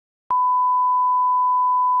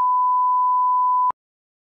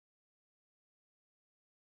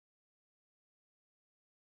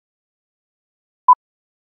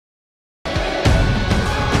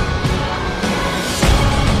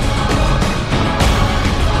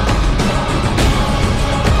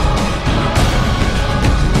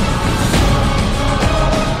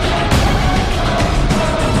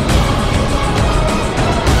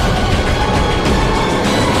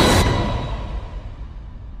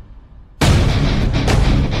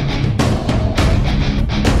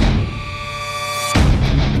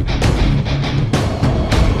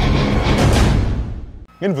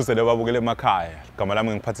Nginivusele babukele emakhaya. Igama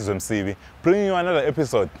lami ngiphathiswe Msibi. Bringing you another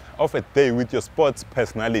episode of A Day with Your Sports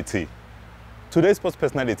Personality. Today's sports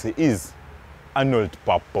personality is Arnold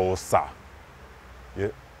Barbosa.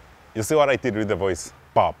 You see what I did with the voice?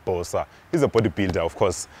 Barbosa. He's a bodybuilder, of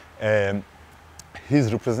course.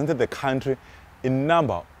 He's represented the country in a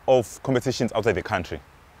number of competitions outside the country.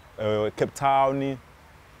 Cape Town,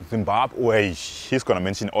 Zimbabwe, he's gonna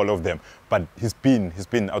mention all of them, but he's been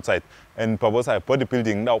outside. And Barbosa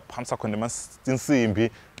bodybuilding now pumps up on the masinsimbi,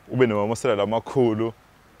 ube nomasela lamakhulu.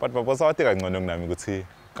 But Barbosa wathi kangcono kunami ukuthi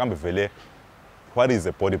kambe vele what is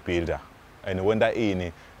a bodybuilder and when that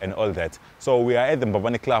in and all that. So we are at the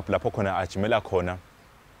Mbabane Club lapho khona ajimela khona.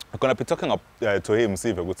 I'm gonna be talking to him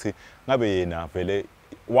see ukuthi ngabe yena vele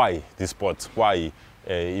why this sport, why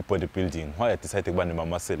bodybuilding, why I decided to ban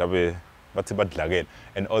muscle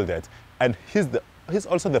and all that. And he's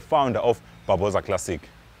also the founder of Barbosa Classic.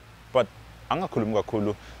 But angakhuluma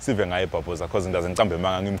kakhulu sive ngaye Barbosa because ngizangiqambe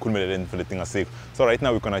manga ngimkhulumelele for the thing asikho. So right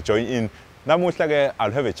now we're going to join in. Namuhla ke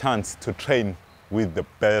I'll have a chance to train with the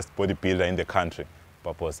best bodybuilder in the country,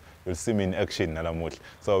 Barbosa. You'll see me in action nalamuhla.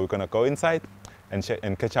 So we're going to go inside and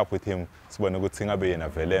catch up with him. Sibone ukuthi ngabe yena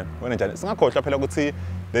vele wena njani. Singakhohlwa phela ukuthi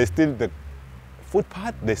there's still the food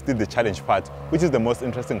part, there's still the challenge part, which is the most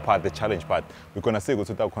interesting part, the challenge part. We're going to see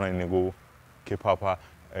ukuthi utakhona nego keep up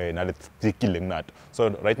so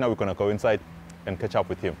right now we're going to go inside and catch up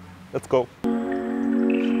with him. Let's go.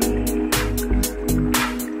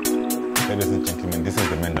 Ladies and gentlemen, this is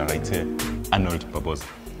the man right here, Arnold Barbosa.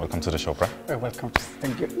 Welcome to the show, bro. Welcome.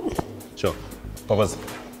 Thank you. Sure. Barbosa,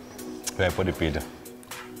 we're a bodybuilder.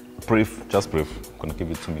 Brief, just brief. I'm going to give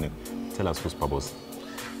you 2 minutes. Tell us who's Barbosa.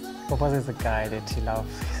 Barbosa is a guy that he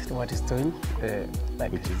loves what he's doing,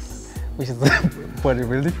 which is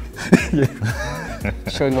bodybuilding.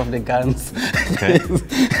 Showing off the guns. Okay.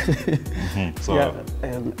 So, yeah,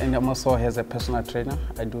 and I'm also as a personal trainer.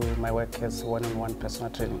 I do my work as one-on-one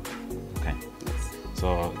personal training. Okay. Yes.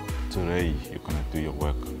 So today you're gonna do your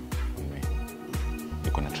work on me.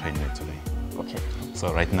 You're gonna train me today. Okay.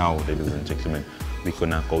 So right now, ladies and gentlemen, we're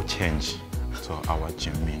gonna go change to our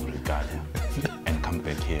gymming regalia and come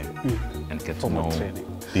back here and get to know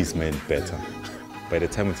these men better. By the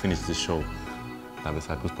time we finish the show, let's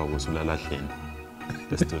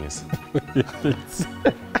do this.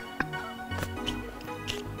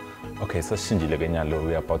 Okay, so Shinji Legenyalo,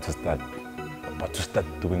 we are about to start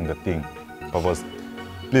doing the thing. Barbosa,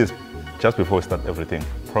 please, just before we start everything,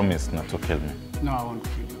 promise not to kill me. No, I won't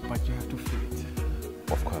kill you, but you have to feel it.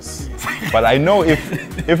 Of course. But I know if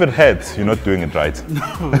it hurts, you're not doing it right. No.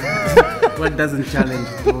 What doesn't challenge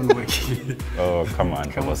won't work. Oh, come on,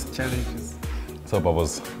 Barbosa. Challenges. So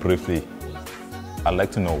Barbosa, briefly, I'd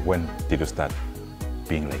like to know, when did you start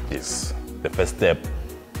being like this? The first step,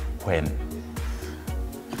 when?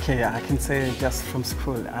 Okay, I can say just from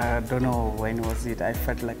school. I don't know when was it. I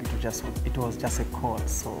felt like it was just a call.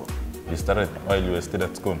 So you started while you were still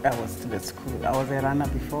at school? I was still at school. I was a runner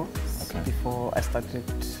before. Okay. Before I started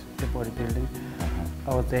the bodybuilding.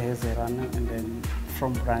 I was there as a runner, and then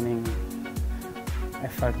from running, I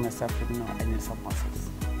felt myself, I need some muscles.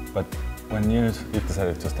 But when you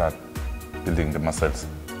decided to start building the muscles,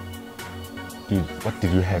 what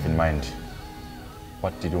did you have in mind?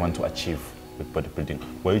 What did you want to achieve with bodybuilding?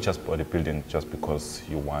 Were you just bodybuilding just because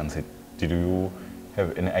you wanted? Did you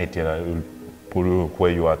have any idea that will put you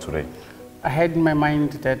where you are today? I had in my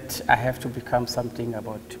mind that I have to become something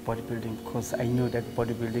about bodybuilding because I knew that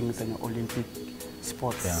bodybuilding is an Olympic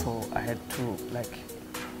sport. Yeah. So I had to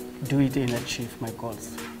do it and achieve my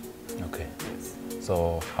goals. Okay. Yes.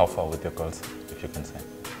 So how far with your goals, if you can say?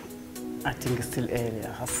 I think it's still early.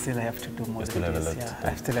 I still have to do more than this. Yeah,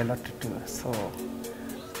 I still have a lot to do. So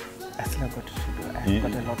I still have got to do. I have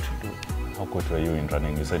got a lot to do. How good were you in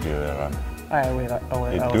running? You said you were a runner. I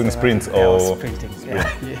was doing sprints or? I was sprinting.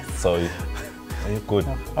 Yeah. Yes. So are you good?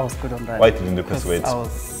 I was good on running. Why didn't you press weights?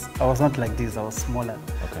 I was not like this. I was smaller.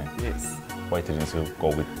 Okay. Yes. Why didn't you go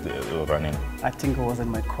with running? I think it wasn't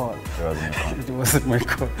my call. It wasn't your call. It wasn't my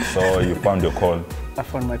call. So you found your call? I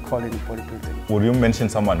found my call in bodybuilding. Would you mention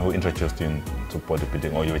someone who introduced you to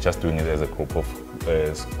bodybuilding, or you were just doing it as a group of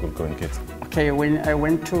school-going kids? Okay, when I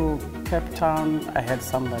went to Cape Town, I had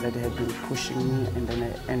somebody that had been pushing me, and then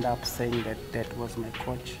I ended up saying that was my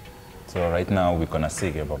coach. So right now we're gonna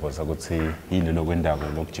see Barbosa ukuthi yini lokwendako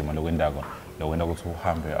lokujima lokwendako lokwenda ukuthi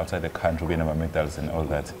uhambe outside the country ube nama medals and all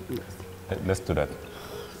that. Yes. Let's do that.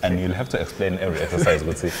 And you'll have to explain every exercise,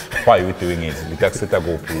 why are we doing it,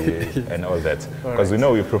 and all that. Because we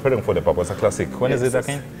know we're preparing for the Barbosa Classic. When is it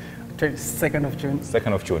again? 2nd of June.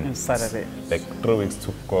 2nd of June. On Saturday. Like 3 weeks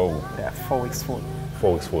to go. Yeah, 4 weeks full.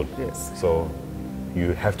 4 weeks full. Yes. So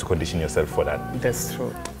you have to condition yourself for that. That's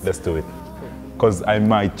true. Let's do it. Because I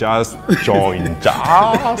might just join,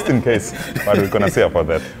 just in case. What are we going to say about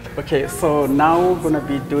that? Okay, so now we're going to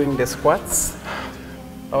be doing the squats.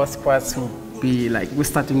 Our squats will be like, we're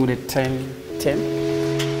starting with a 10, 10.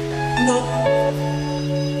 No.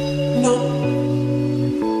 No.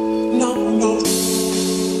 No, no.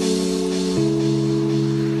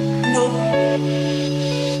 No. No.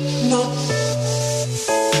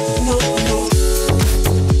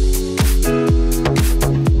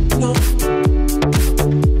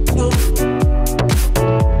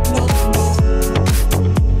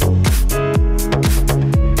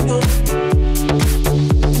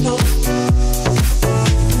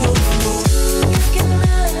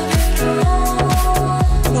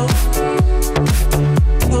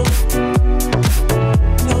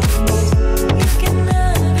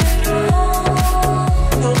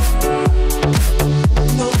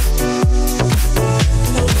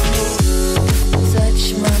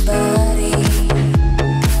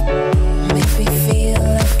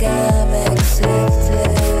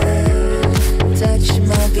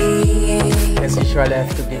 I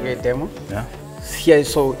have to give you a demo. Yeah.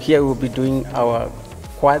 Here we'll be doing our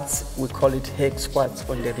quads. We call it hack squats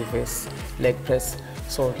on the reverse leg press.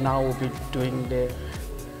 So now we'll be doing the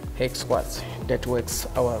hack squats. That works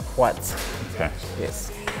our quads. Okay.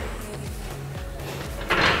 Yes.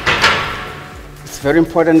 It's very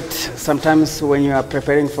important sometimes when you are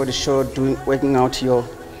preparing for the show, working out your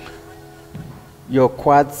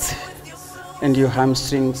quads and your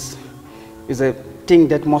hamstrings is a thing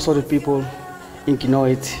that most of the people ignore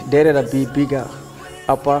it. They rather be bigger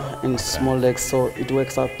upper and small legs, so it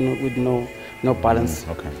works out with no balance.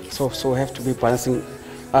 Okay. So we have to be balancing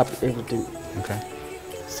up everything. Okay.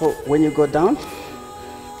 So when you go down,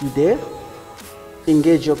 you there,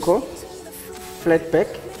 engage your core, flat back,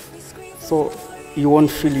 so you won't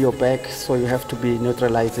feel your back, so you have to be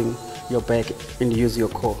neutralizing your back and use your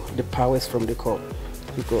core. The power is from the core.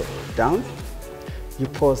 You go down, you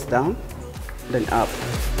pause down, then up.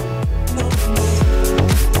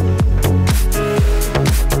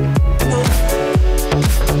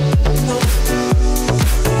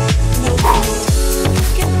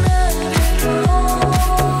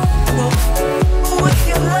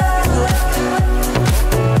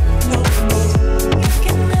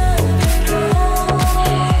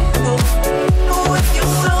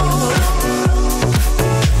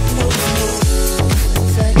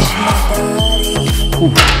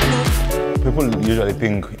 People usually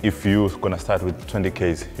think if you're going to start with 20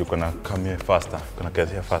 Ks, you're going to come here faster, going to get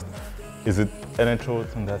here faster. Is it any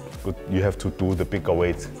truth in that you have to do the bigger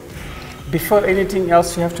weights? Before anything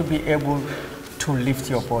else, you have to be able to lift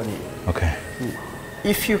your body. Okay.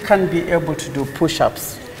 If you can be able to do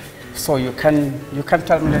push-ups, so you can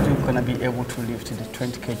tell me that you're going to be able to lift the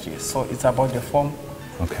 20 kg. So it's about the form,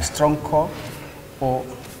 strong core, or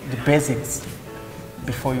the basics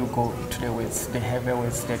before you go to the weights, the heavier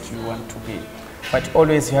weights that you want to be. But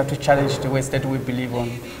always you have to challenge the weights that we believe on.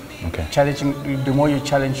 Okay. Challenging, the more you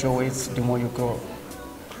challenge your weights, the more you grow.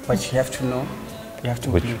 But you have to know, you have to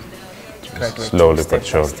be graduate slowly step but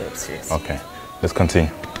surely. Steps, yes. Okay, let's continue.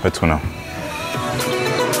 Let's go now.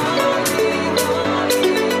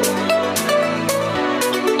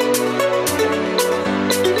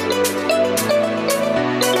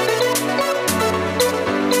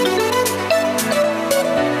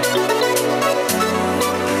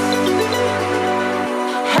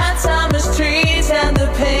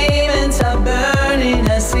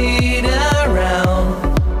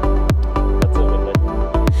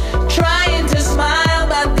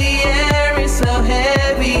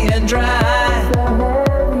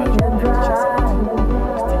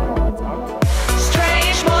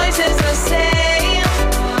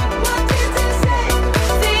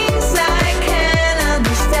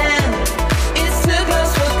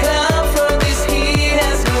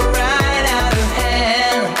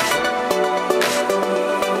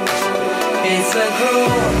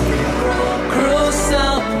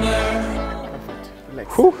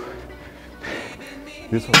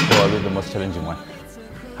 This was probably the most challenging one.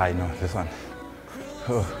 I know, this one.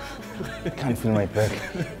 Oh, I can't feel my back.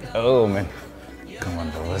 Oh man. Come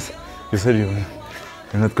on, Barbosa. You said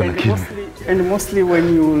you're not gonna kill me. And mostly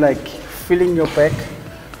when you like feeling your back,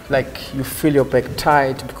 like you feel your back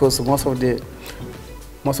tight, because most of the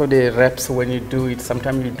reps when you do it,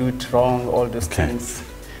 sometimes you do it wrong, all those things.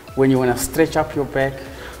 When you wanna stretch up your back,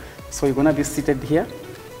 so you're gonna be seated here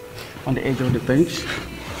on the edge of the bench.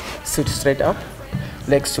 Sit straight up,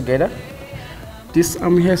 legs together. This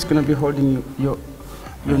arm here is going to be holding your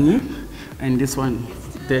knee, and this one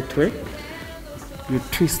that way. You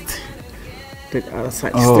twist The other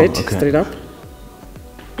side, Oh, straight, okay. straight up.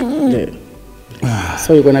 There.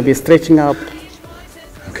 So you're gonna be stretching up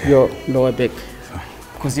your lower back.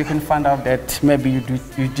 Because you can find out that maybe you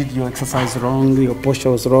did your exercise wrong, your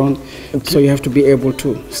posture was wrong. So you have to be able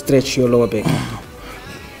to stretch your lower back.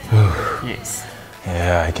 Yes.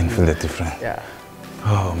 Yeah, I can feel the difference. Yeah.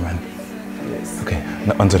 Oh man. Yes. Okay,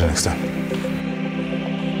 now on to the next one.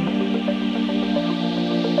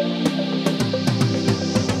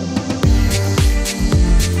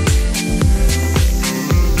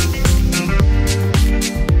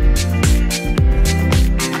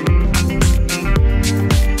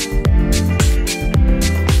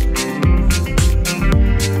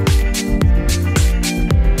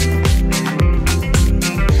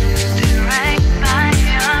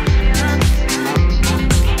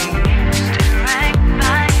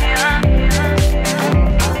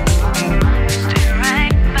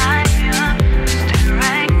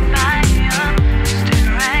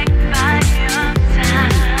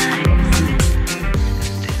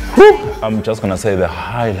 I'm just gonna say the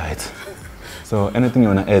highlights. So anything you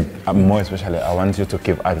wanna add, more especially, I want you to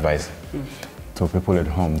give advice to people at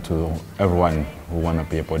home, to everyone who wanna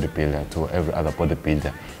be a bodybuilder, to every other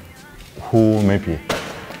bodybuilder who maybe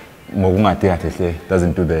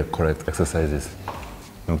doesn't do the correct exercises.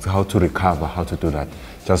 How to recover, how to do that.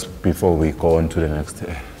 Just before we go on to the next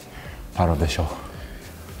part of the show.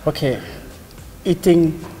 Okay.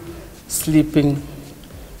 Eating, sleeping,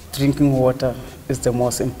 drinking water is the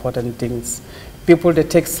most important things. People, they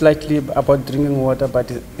take slightly about drinking water,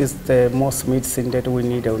 but it's the most medicine that we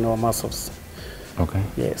need on our muscles. Okay.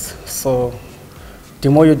 Yes. So the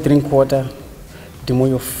more you drink water, the more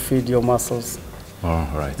you feed your muscles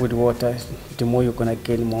with water, the more you're gonna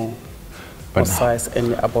gain more size.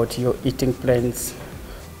 And about your eating plans,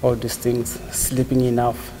 all these things, sleeping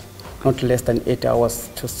enough, not less than 8 hours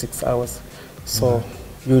to 6 hours. So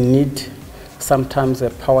you need sometimes a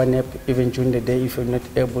power nap even during the day if you're not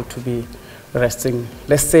able to be resting.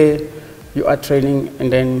 Let's say you are training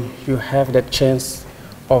and then you have that chance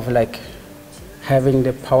of like having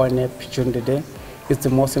the power nap during the day. It's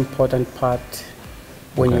the most important part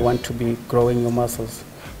when you want to be growing your muscles.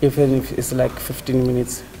 Even if it's like 15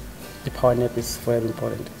 minutes, the power nap is very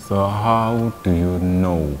important. So how do you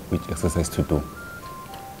know which exercise to do?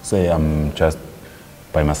 Say I'm just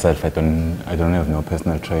by myself, I don't have no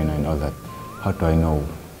personal trainer and all that. How do I know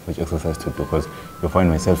which exercise to do? Because you find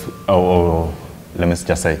myself, let me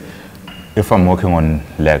just say, if I'm working on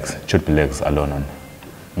legs, it should be legs alone.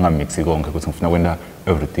 I'm mixing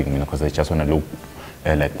everything, because I just want to look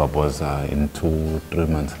like Barbosa in 2-3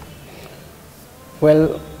 months.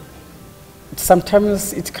 Well,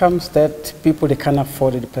 sometimes it comes that people, they can't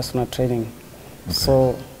afford the personal training.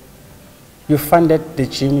 So you find that the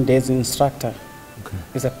gym, there's an instructor.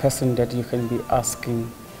 Is a person that you can be asking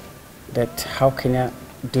that how can I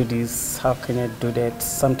do this, how can I do that.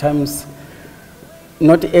 Sometimes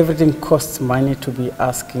not everything costs money to be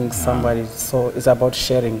asking somebody, so it's about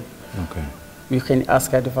sharing. You can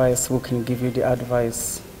ask advice, who can give you the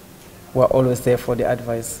advice. We're always there for the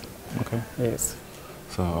advice. Yes.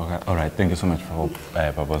 So, all right, thank you so much for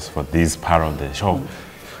Barbosa, for this part of the show.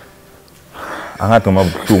 I'm not going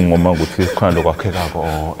to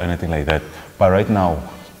or anything like that. But right now,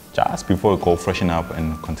 just before we go freshen up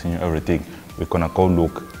and continue everything, we're gonna go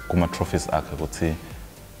look at my trophies.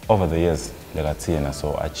 Over the years,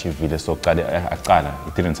 so achieved. So he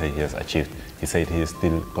didn't say he has achieved. He said he's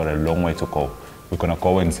still got a long way to go. We're gonna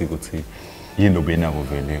go and see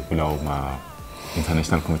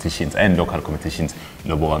international competitions and local competitions.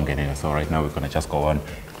 So right now we're gonna just go on,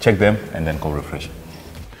 check them, and then go refresh.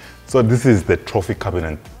 So this is the trophy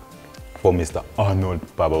cabinet for Mr. Arnold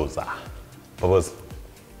Barbosa. Barbosa,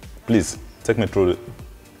 please take me through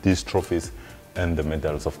these trophies and the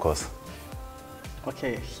medals, of course.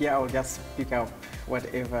 Okay, here I'll just pick up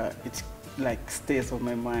whatever it like stays on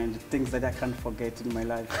my mind, things that I can't forget in my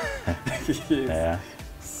life. Yes.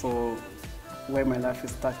 So where my life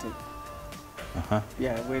is started.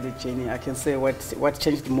 Yeah, where the journey. I can say what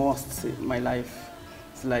changed most in my life.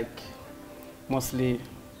 It's like mostly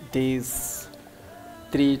these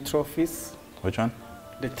 3 trophies. Which one?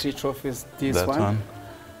 The 3 trophies. This that one,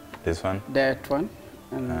 this one, that one,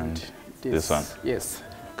 and this one. Yes.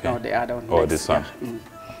 Okay. No, the other one. Oh, next. this one.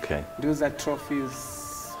 Yeah. Okay. Those are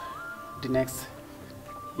trophies. The next.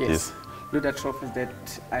 Yes. This. Those are trophies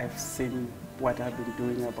that I've seen what I've been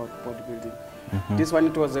doing about bodybuilding. This one,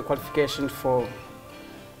 it was a qualification for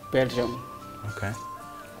Belgium. Okay.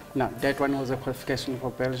 Now, that one was a qualification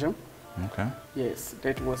for Belgium. Okay. Yes,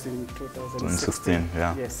 that was in 2016. 2016,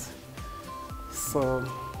 yeah. Yes. So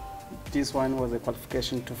this one was a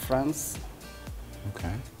qualification to France.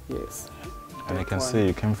 Okay. Yes. And I That can one- see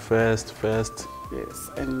you came first.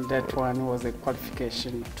 Yes, and that one was a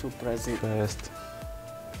qualification to Brazil.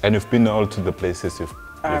 And you've been all to the places you've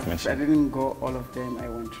I mentioned. didn't go all of them. I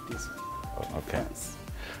went to this one. Oh, okay. France.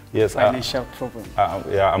 Yes. Financial problem.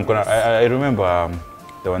 Yeah, I'm gonna. I remember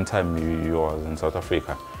the one time you was in South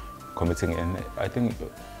Africa, competing in. I think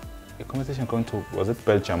a competition going to, was it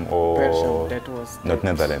Belgium or Belgium. That was not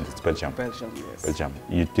Netherlands? It's Belgium. Belgium. Yes. Belgium.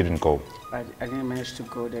 You didn't go. I didn't manage to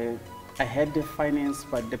go there. I had the finance,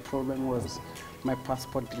 but the problem was my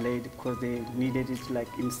passport delayed because they needed it like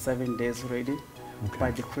in 7 days already. Okay.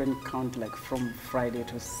 But they couldn't count like from Friday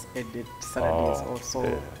to Saturdays or so.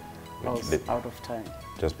 yeah. I was out of time.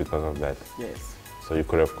 Just because of that. Yes. So you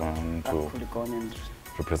could have gone I to could have gone and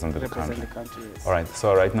represent the represent country. the country. Yes. All right.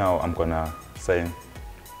 So right now I'm gonna say,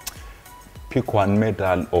 pick one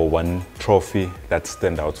medal or one trophy that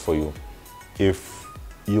stand out for you. If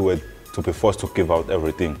you were to be forced to give out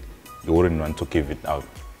everything, you wouldn't want to give it out.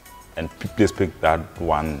 And please pick that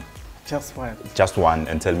one. Just one. Just one,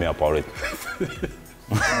 and tell me about it.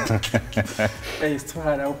 Hey, it's too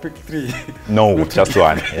hard. I'll pick 3. No, just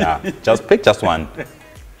one. Yeah, just pick just one.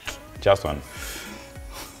 Just one.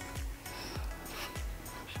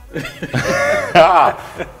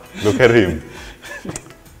 Look at him.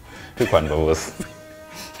 Pick one, Barbosa.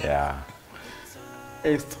 Yeah.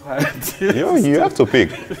 Hey, it's too hard. You have to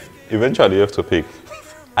pick. Eventually, you have to pick.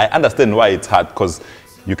 I understand why it's hard, because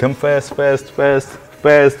you come first.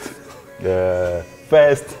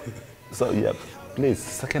 So yeah, please,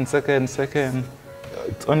 second.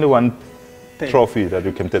 It's only one trophy that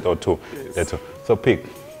you can take, or two. Yes. So pick.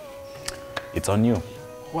 It's on you.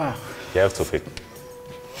 Wow. You have to pick.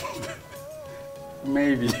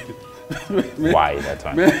 Maybe. Why that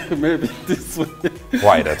one? Maybe this one.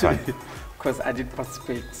 Why that one? Because I did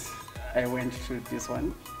participate. I went to this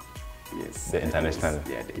one. Yes. The international?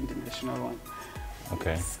 Yeah, the international one.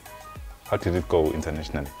 Okay. How did it go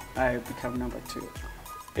internationally? I became number 2.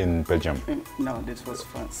 In Belgium? No, this was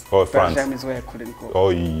France. Oh, France. Belgium is where I couldn't go. Oh,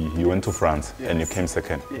 you went to France and you Yes. came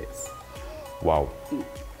second? Yes. Wow.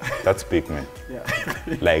 That's big, man. Yeah.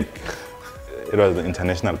 Like, it was the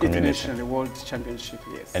international community. International World Championship,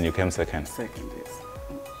 yes. And you came second? Second, yes.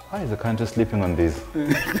 Why is the country sleeping on this?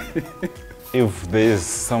 If there is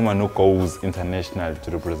someone who goes international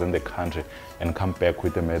to represent the country and come back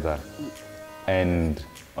with a medal, and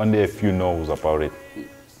only a few knows about it.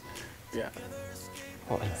 Yeah.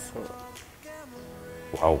 Oh, So,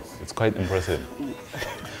 wow, it's quite impressive.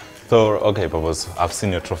 So, okay, Barbosa, I've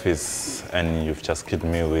seen your trophies and you've just killed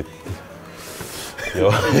me with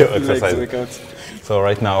your exercise. So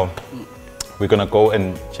right now, we're gonna go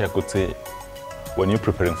and check with you, when you're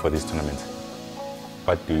preparing for this tournament,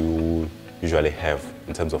 what do you usually have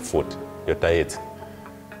in terms of food, your diet?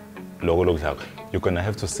 You're gonna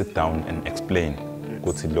have to sit down and explain.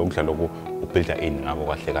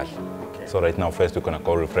 So right now, first we're gonna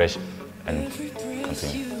go refresh and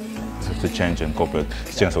continue. So have to change and go back.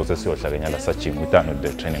 Change also see what gym without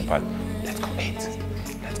the training part. Let's go eat.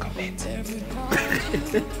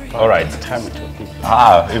 All right. time it will be.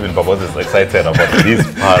 Even Barbosa is excited about this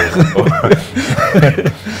part.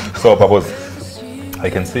 So Barbosa, I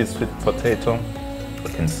can see sweet potato, I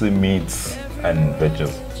can see meats and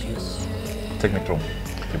veggies. Take me through.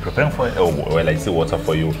 You're preparing for it? Oh, well, I see water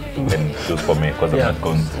for you and juice for me, because Yeah. I'm not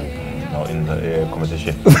going to, in the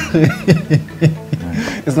competition.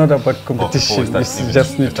 It's not about competition. that You even?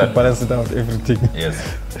 just need Is to that- balance it out, everything. Yes.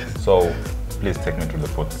 So please take me through the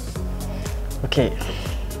food. Okay.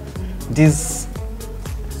 This,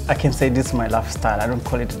 I can say this is my lifestyle. I don't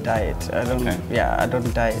call it a diet. I don't. Okay. Yeah, I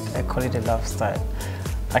don't diet. I call it a lifestyle.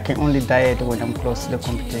 I can only diet when I'm close to the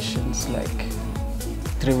competitions, like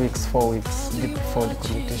 3 weeks, 4 weeks before the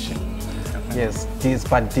competition. Yes,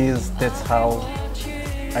 that's how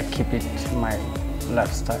I keep it my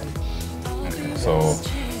lifestyle. Okay. So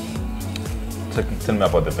tell me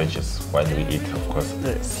about the veggies while we eat, of course.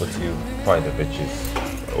 Yes. What do you fry the veggies?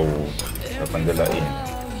 Oh, the pandela in.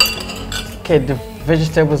 Okay, the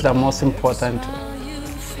vegetables that are most important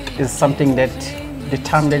is something that the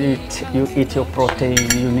time that you eat your protein,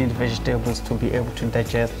 you need vegetables to be able to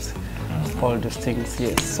digest all those things.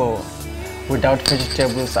 Yes, so without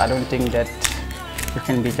vegetables, I don't think that you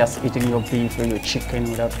can be just eating your beef or your chicken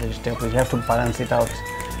without vegetables. You have to balance it out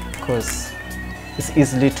because it's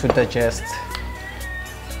easily to digest.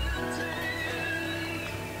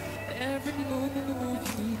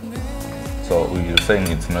 So you're saying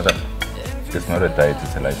it's not a diet,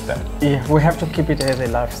 it's a lifestyle. Yeah, we have to keep it as a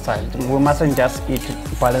lifestyle. We mustn't just eat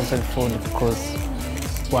balanced food because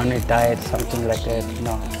we want a diet, something like that.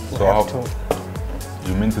 No, we So have to.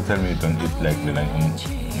 You mean to tell me you don't eat like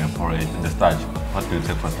porridge, the starch? What do you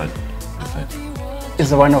take for starch?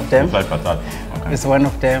 It's one of them. Okay. It's one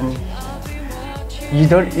of them. You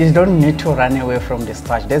don't need to run away from the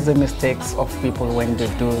starch. There's the mistakes of people when they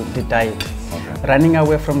do the diet. Okay. Running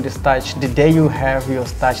away from the starch, the day you have your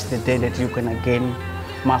starch, the day that you're gonna gain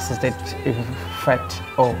muscles, that fat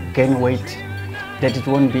or gain weight, that it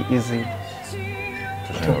won't be easy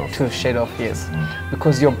to shed off, yes.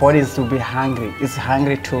 Because your body is to be hungry. It's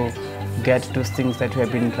hungry to get those things that you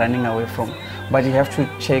have been running away from. But you have to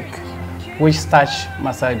check which starch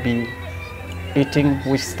must I be eating,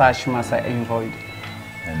 which starch must I avoid.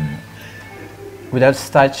 Without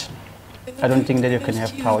starch, I don't think that you can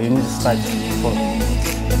have power. You need starch for.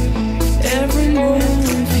 Every move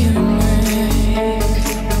you make,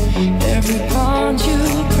 every bond you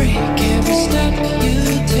break, every step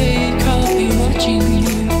you take, I'll be watching you.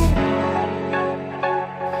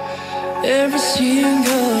 Every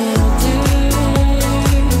single day,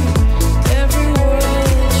 every word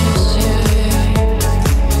you say,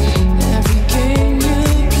 every game you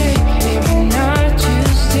play, every night you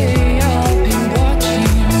stay, I'll be watching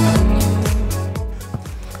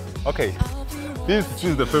you. Okay, this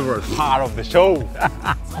is the favorite part of the show.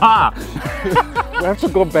 We have to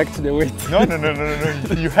go back to the weight. No.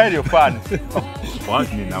 You had your fun. Oh,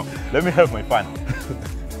 want me now? Let me have my fun.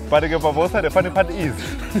 But again, Barbosa, the funny part is,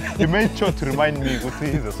 he made sure to remind me that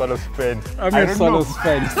he's a Swallows fan. I'm a Swallows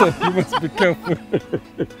fan, so you must be careful.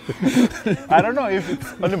 I don't know if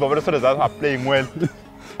it's only Barbosa that are playing well,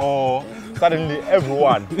 or suddenly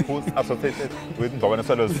everyone who's associated with Barbosa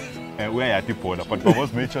Swallows we're at people. But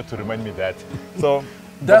Barbosa made sure to remind me that. So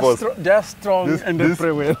they're strong and they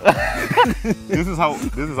play well. This is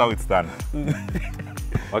how it's done.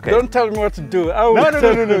 Okay. Don't tell me what to do. No.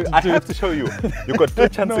 I have to show you. You got 3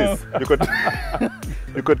 chances. No.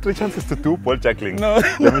 You got 3 chances to do ball juggling. No.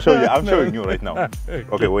 Let me show you. I'm showing you right now.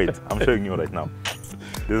 Okay, wait. I'm showing you right now.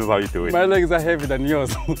 This is how you do it. My legs are heavier than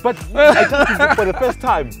yours. But I just did it for the first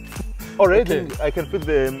time. Already, Okay. I can feel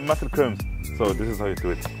the muscle cramps. So this is how you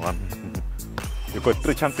do it. 1. You got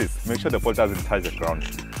 3 chances. Make sure the ball doesn't touch the ground.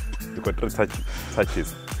 You got 3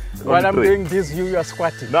 touches. While I'm doing this, you are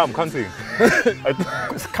squatting. No, I'm counting.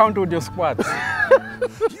 Count with your squats.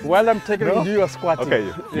 While I'm taking it, you are squatting.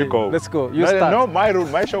 Okay, you go. Let's go. You start. No, my rule,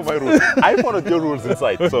 my show, my rules. I followed your rules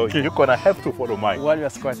inside, so you're gonna have to follow mine. While you are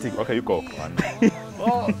squatting. Okay, you go. 1.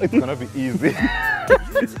 Oh, it's gonna be easy.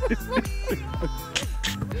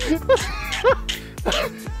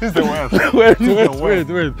 This is the worst. Wait.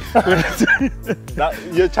 Now,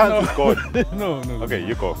 your chance is gone. No. Okay,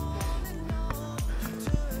 you go.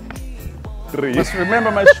 3. Must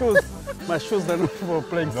remember my shoes. My shoes are not for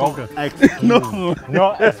playing soccer.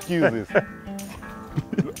 No excuses.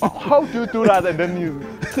 How do you do that and then you...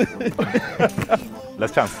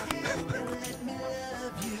 Last chance.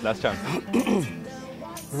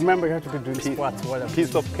 Remember, you have to be doing squats while I'm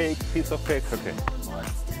Piece of cake. Okay. 1.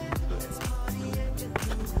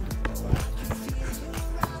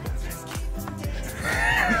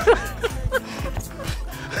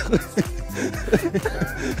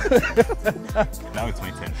 Now it's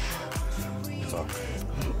my turn. So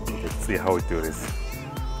let's see how we do this.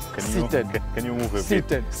 Can you move a bit?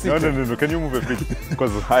 Seated. No. Can you move a bit?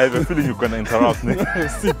 Because I have a feeling you're gonna interrupt me.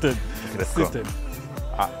 Seated. Let's go.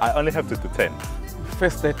 I only have to do 10.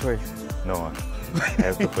 Face that way. No, I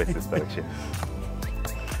have to face this direction.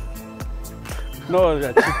 No,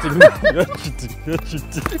 you're cheating. You're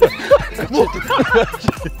cheating.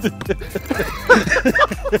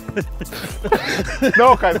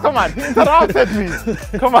 No, guys, come on. He interrupted me.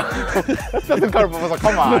 Come on. That doesn't count, Professor.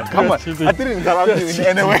 Come on. I didn't interrupt you in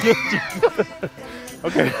any way.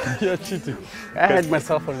 Okay. You're cheating. I had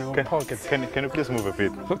myself on your pocket. Can you please move a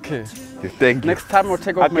bit? Okay. Thank you. Next time I'll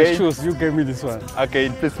take off my shoes. You gave me this one. Okay,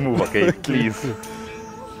 please move. Okay, please.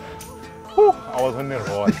 Whew, I was on the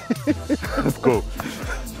roll. Let's go.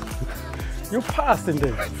 You passed in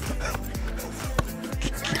there.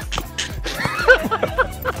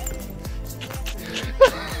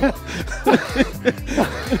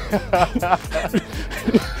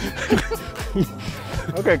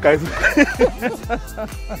 Okay, guys.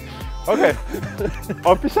 Okay.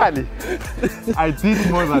 Officially, I did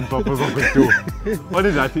more than Barbosa could do. What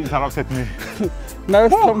did that interrupted me? Now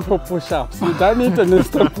it's time for push-ups. You done it and it's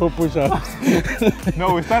time for push-ups.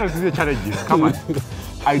 No, we started with the challenges. Come on.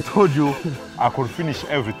 I told you I could finish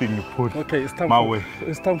everything you put my way.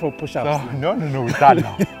 It's time for push-ups. No, we're done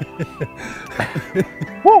now.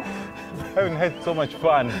 Woo! I haven't had so much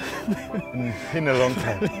fun in a long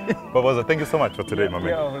time. Barbosa, thank you so much for today, my man.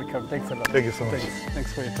 You're welcome. Thanks a lot. Thank you so much.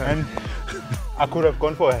 Thanks for your time. And I could have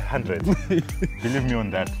gone for 100. Believe me on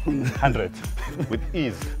that. 100 with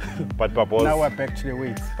ease. But Barbosa. Now we're back to the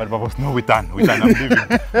weights. But Barbosa, no, we're done. We're done. I'm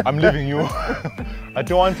leaving. I'm leaving you. I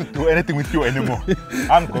don't want to do anything with you anymore.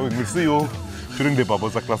 I'm going. We'll see you during the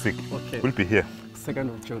Barbosa Classic. Okay. We'll be here. 2nd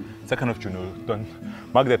of June. 2nd of June. Don't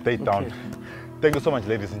mark that date down. Okay. Thank you so much,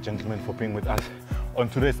 ladies and gentlemen, for being with us on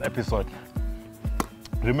today's episode.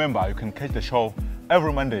 Remember, you can catch the show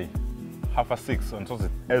every Monday, 6:30 on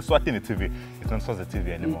SO1E17 TV. It's not SO1E17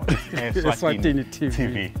 TV anymore. It's SO1E17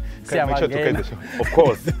 TV. Can you make sure to catch the show?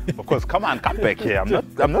 Of course. Come on, come back here.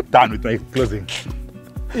 I'm not done with my closing.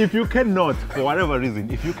 If you cannot, for whatever reason,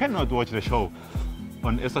 if you cannot watch the show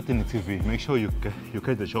on SO1E17 TV, make sure you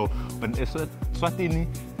catch the show on SO1E17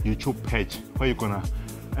 YouTube page, where you're gonna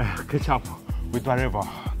catch up with whatever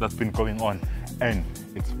that's been going on, and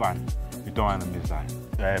it's fun. You don't want to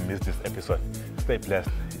miss this episode. Stay blessed.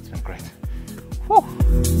 It's been great. Woo.